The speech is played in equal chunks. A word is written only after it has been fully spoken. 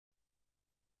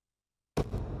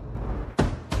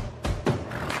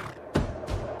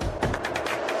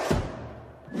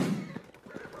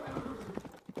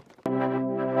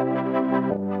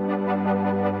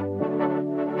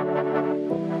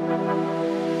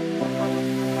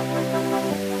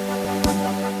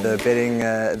the betting,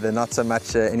 the not so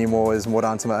much anymore, is more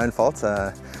down to my own fault.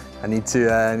 I need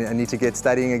to get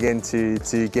studying again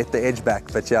to get the edge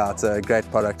back. But yeah, it's a great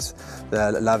product. I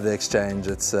love the exchange.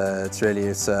 It's really,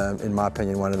 in my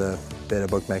opinion, one of the better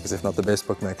bookmakers, if not the best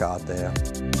bookmaker out there.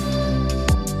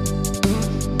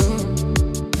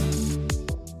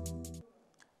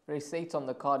 Race 8 on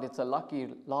the card. It's a lucky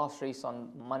last race on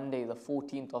Monday, the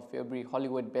 14th of February.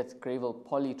 Hollywood Bets Gravel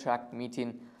Polytrack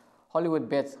meeting. Hollywood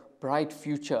Bets Bright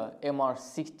Future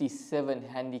MR67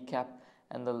 handicap,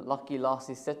 and the lucky last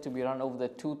is set to be run over the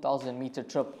 2,000 meter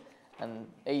trip, and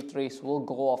 8th race will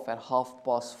go off at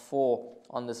 4:30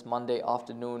 on this Monday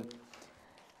afternoon.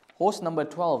 Horse number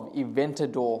 12,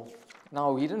 Eventador.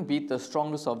 Now, he didn't beat the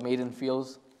strongest of maiden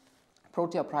fields.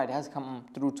 Protea Pride has come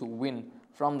through to win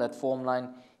from that form line.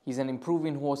 He's an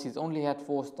improving horse. He's only had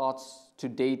 4 starts to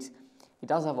date. He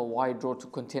does have a wide draw to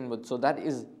contend with, so that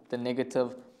is the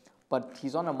negative. But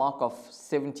he's on a mark of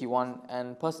 71,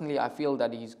 and personally I feel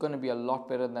that he's going to be a lot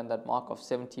better than that mark of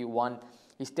 71.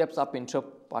 He steps up in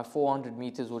trip by 400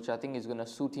 meters, which I think is going to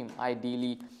suit him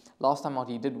ideally. Last time out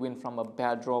he did win from a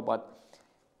bad draw, but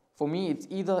for me it's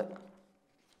either,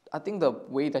 I think the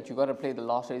way that you got to play the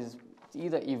last race is it's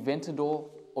either Eventador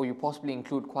or you possibly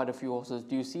include quite a few horses.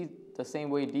 Do you see the same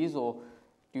way it is, or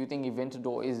do you think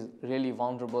Eventador is really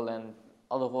vulnerable and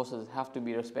other horses have to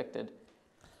be respected?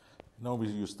 No,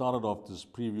 you started off this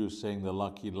preview saying the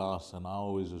lucky last, and I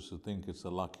always used to think it's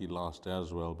the lucky last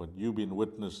as well, but you've been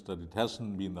witness that it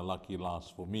hasn't been the lucky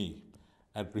last for me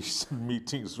at recent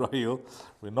meetings, Raheel.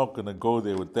 We're not going to go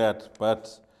there with that,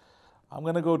 but I'm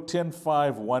going to go 10,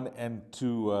 5, 1 and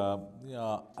 2.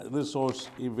 This horse,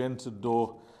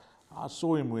 Eventador, I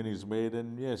saw him win his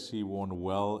maiden. Yes, he won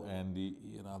well, and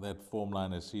that form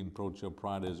line has seen Protea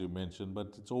Pride, as you mentioned,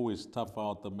 but it's always tough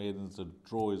out the maidens. The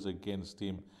draw is against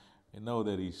him. You know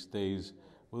that he stays.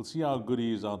 We'll see how good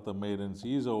he is out the maidens.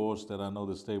 He is a horse that I know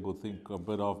the stable think a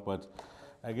bit of, but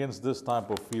against this type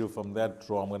of field from that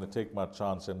draw, I'm going to take my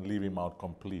chance and leave him out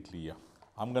completely. Yeah.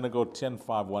 I'm going to go 10,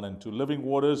 5, 1 and 2. Living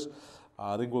Waters,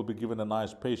 I think we'll be given a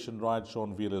nice patient ride.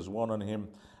 Sean Veal has won on him.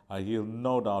 He'll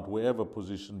no doubt, wherever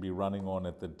position, be running on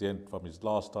at the dent from his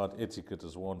last start. Etiquette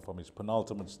has won from his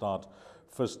penultimate start.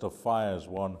 Fist of Fire has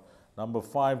won. Number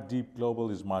 5, Deep Global,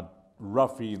 is my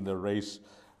roughie in the race.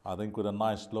 I think with a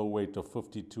nice low weight of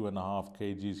 52.5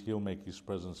 kgs, he'll make his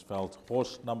presence felt.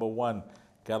 Horse number 1,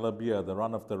 Galabia, the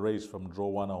run of the race from draw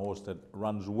 1, a horse that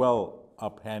runs well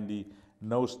up handy,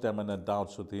 no stamina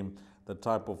doubts with him. The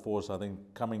type of horse I think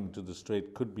coming to the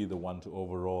straight could be the one to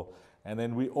overall. And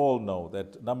then we all know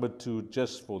that number 2,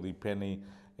 Just for the Penny,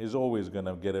 is always going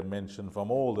to get a mention from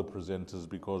all the presenters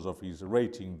because of his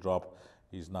rating drop.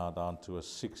 He's now down to a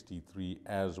 63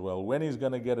 as well. When he's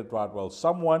going to get it right? Well,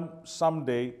 someone,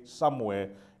 someday, somewhere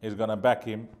is going to back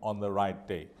him on the right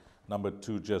day. Number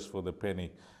 2, Just for the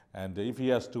Penny. And if he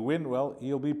has to win, well,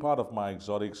 he'll be part of my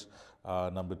exotics.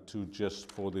 Number 2, Just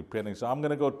for the Penny. So I'm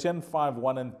going to go 10, 5,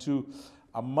 1 and 2.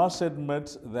 I must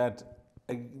admit that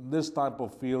this type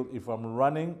of field, if I'm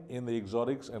running in the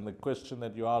exotics, and the question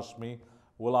that you asked me,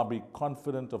 will I be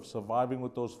confident of surviving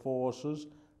with those 4 horses?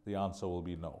 The answer will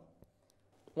be no.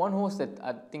 One horse that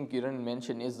I think you didn't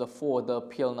mention is the 4, the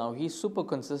Appeal. Now, he's super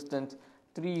consistent,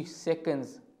 3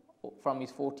 seconds from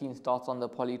his 14 starts on the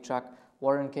poly track.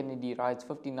 Warren Kennedy rides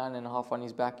 59.5 on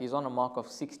his back. He's on a mark of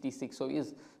 66, so he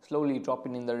is slowly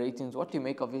dropping in the ratings. What do you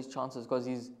make of his chances? Because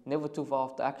he's never too far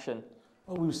off the action.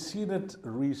 Well, we've seen it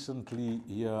recently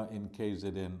here in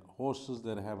KZN. Horses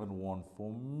that haven't won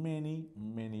for many,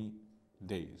 many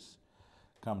days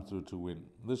come through to win.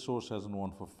 This horse hasn't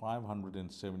won for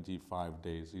 575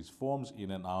 days. His form's in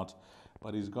and out,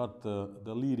 but he's got the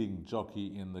leading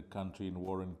jockey in the country in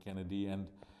Warren Kennedy, and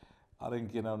I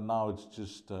think, now it's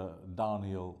just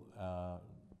downhill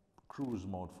cruise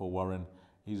mode for Warren.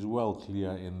 He's well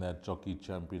clear in that jockey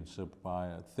championship by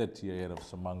 30 ahead of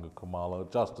Samanga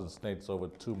Kumalo. Justin Snate's over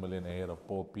 2 million ahead of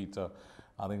Paul Peter.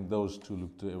 I think those two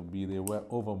look to be the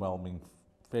overwhelming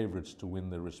favorites to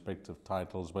win their respective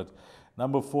titles. But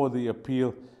number 4, the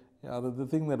Appeal. Yeah, the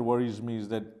thing that worries me is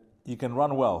that he can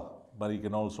run well, but he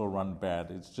can also run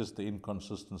bad. It's just the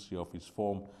inconsistency of his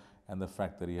form and the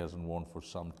fact that he hasn't won for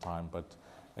some time. But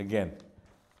again,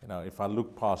 if I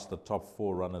look past the top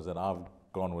 4 runners that I've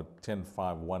gone with 10,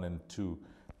 5, 1 and 2,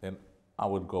 then I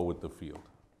would go with the field.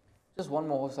 Just one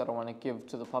more horse that I want to give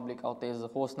to the public out there is the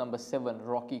horse number 7,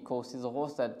 Rocky Coast. He's a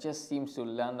horse that just seems to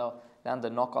land the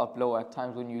knockout blow at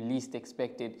times when you least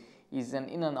expect it. He's an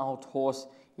in and out horse.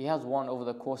 He has won over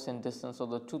the course and distance, so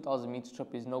the 2,000 meter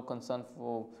trip is no concern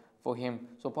for him.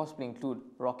 So possibly include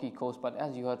Rocky Coast. But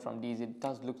as you heard from Deez, it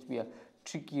does look to be a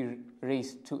tricky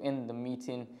race to end the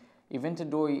meeting.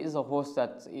 Eventador is a horse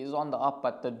that is on the up,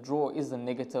 but the draw is the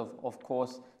negative, of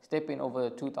course. Stepping over the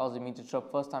 2,000 meter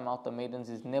trip, first time out the maidens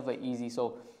is never easy.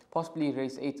 So possibly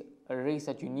race 8, a race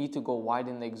that you need to go wide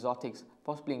in the exotics,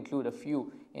 possibly include a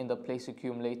few in the place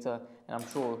accumulator, and I'm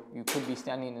sure you could be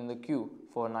standing in the queue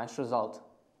for a nice result.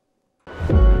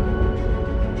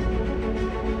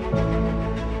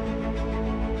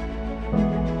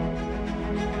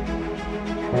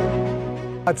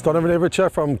 It's Donovan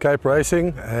Everett from Cape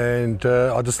Racing, and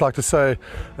I'd just like to say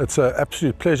it's an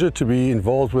absolute pleasure to be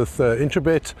involved with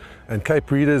Intrabet and Cape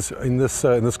Breeders in this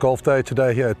golf day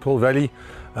today here at Pearl Valley.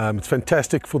 It's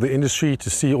fantastic for the industry to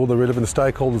see all the relevant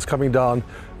stakeholders coming down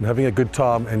and having a good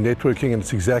time and networking, and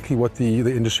it's exactly what the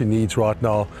industry needs right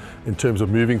now in terms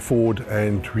of moving forward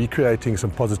and recreating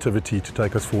some positivity to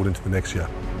take us forward into the next year.